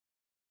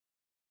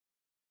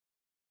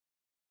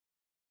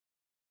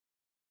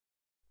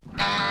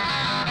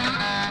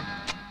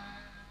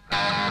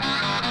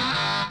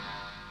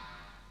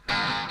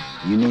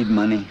You need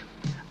money,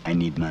 I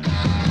need money.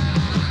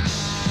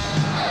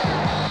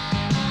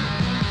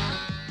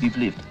 You've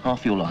lived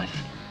half your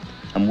life,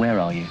 and where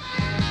are you?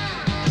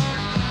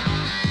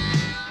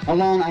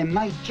 Alone, I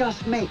might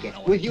just make it.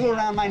 With you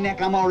around my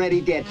neck, I'm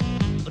already dead.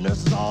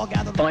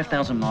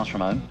 5,000 miles from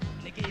home,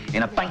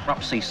 in a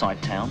bankrupt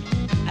seaside town.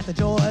 At the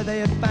joy they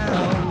had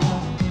found.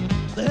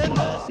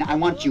 Now, I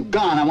want you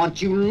gone. I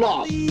want you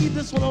lost. Leave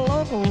this one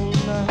alone.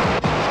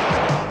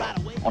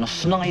 On a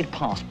snide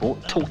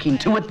passport, talking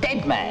to a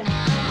dead man.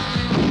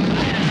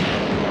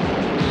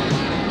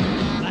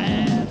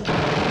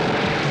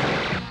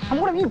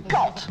 And what have you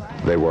got?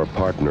 They were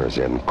partners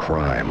in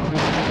crime.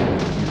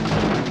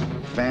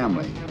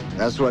 Family.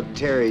 That's what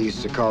Terry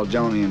used to call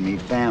Joni and me,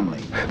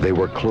 family. They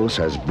were close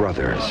as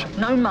brothers.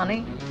 No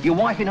money, your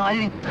wife in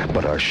hiding.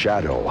 But a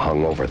shadow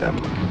hung over them.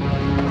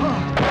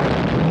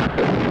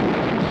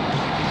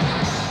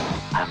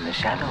 I'm the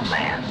shadow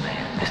man,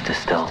 Mr.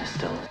 Stone.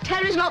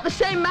 Terry's not the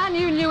same man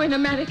you knew in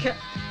America.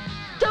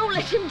 Don't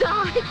let him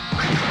die.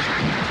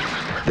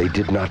 They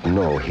did not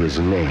know his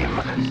name.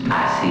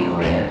 I see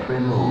your every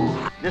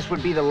move. This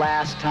would be the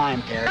last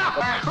time, Terry.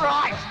 Oh,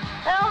 Christ!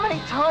 How many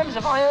times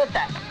have I heard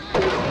that?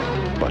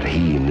 But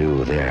he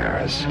knew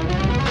theirs.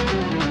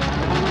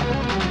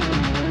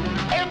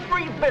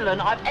 Every villain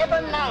I've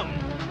ever known.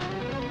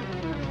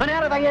 And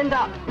how do they end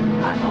up?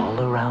 I'm all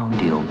around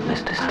you,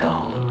 Mr.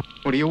 Stone.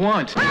 What do you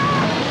want?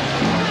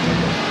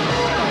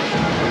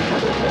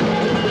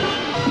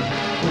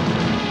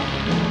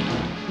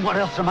 What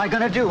else am I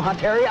gonna do, huh,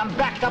 Terry? I'm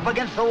backed up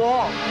against the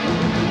wall.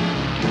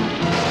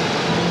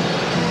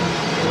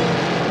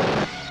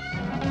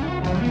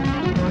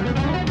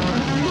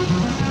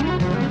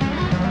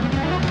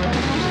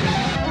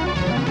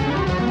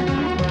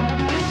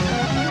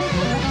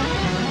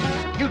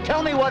 You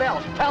tell me what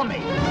else. Tell me.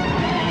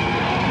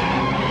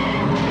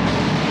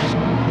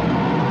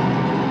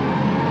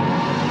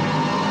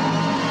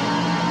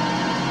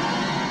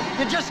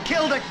 You just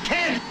killed a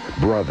kid!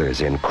 Brothers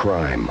in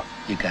crime.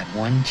 You got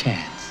one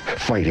chance.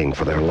 Fighting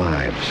for their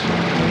lives.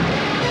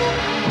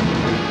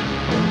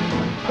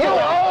 You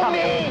owe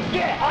me!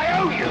 Yeah, I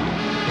owe you!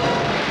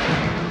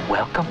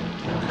 Welcome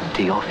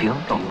to your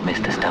funeral,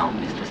 Mr.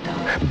 Stone.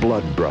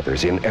 Blood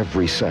brothers in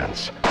every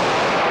sense.